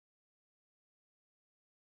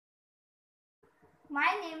My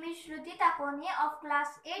name is Shruti Takone of class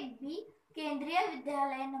 8B, Kendriya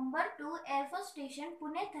Vidyalaya number 2, Air Force Station,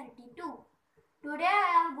 Pune 32. Today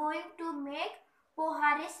I am going to make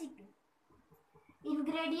poha recipe.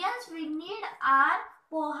 Ingredients we need are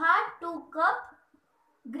poha 2 cup,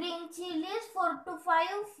 green chilies 4 to 5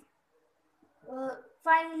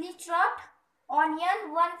 finely chopped,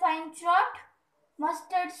 onion 1 fine chopped,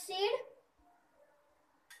 mustard seed,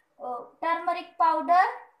 turmeric powder,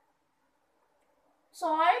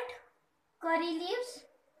 salt, curry leaves,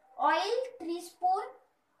 oil 3 spoon,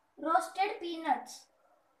 roasted peanuts.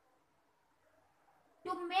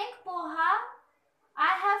 To make poha,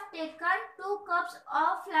 I have taken 2 cups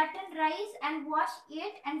of flattened rice and washed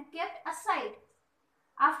it and kept aside.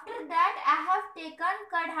 After that, I have taken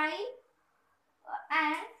kadhai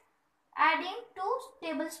and adding 2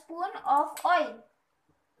 tablespoons of oil.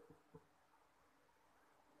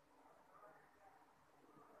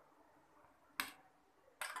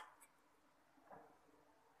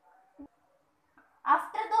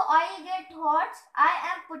 After the oil gets hot,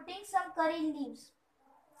 I am putting some curry leaves.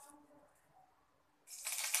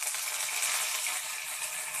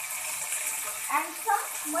 And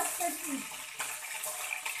some mustard seeds.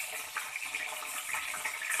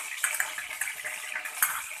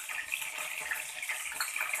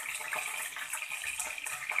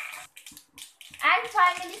 And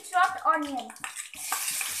finally chopped onion.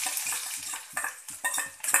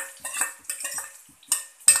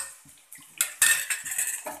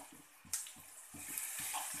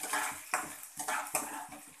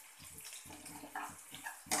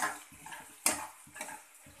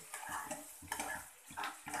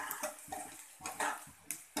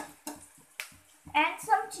 And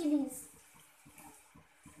some chilies.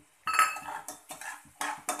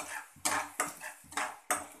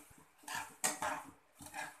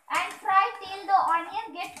 And fry till the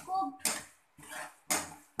onion gets cooked.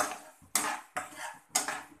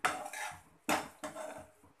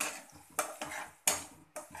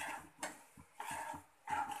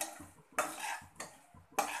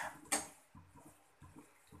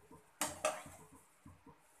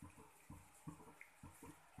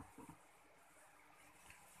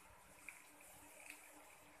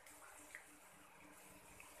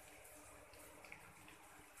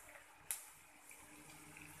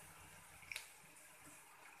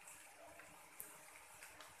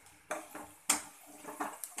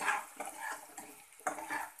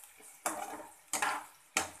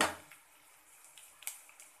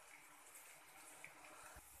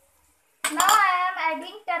 Now I am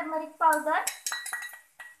adding turmeric powder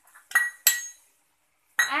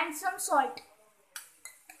and some salt.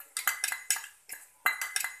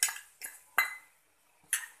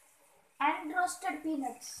 And roasted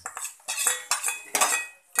peanuts.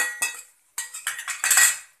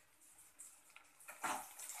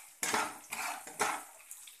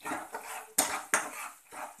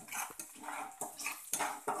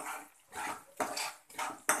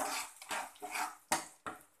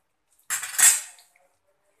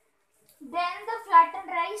 Then the flattened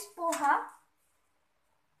rice poha.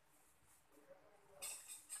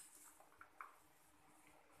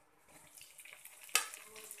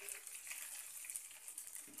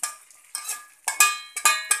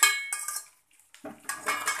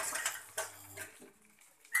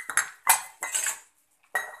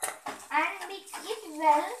 And mix it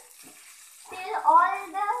well till all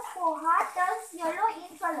the poha turns yellow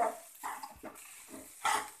in color.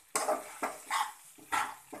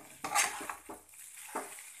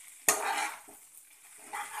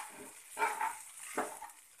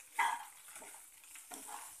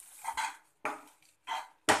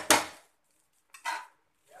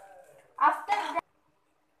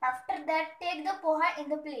 After that, take the poha in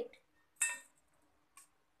the plate.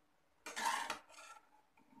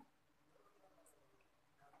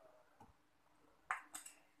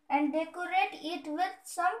 And decorate it with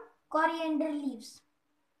some coriander leaves.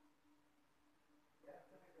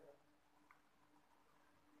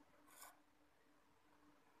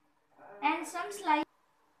 And some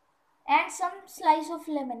slice of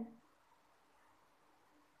lemon.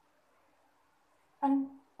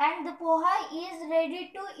 And the poha is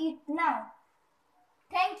ready to eat now.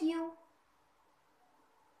 Thank you.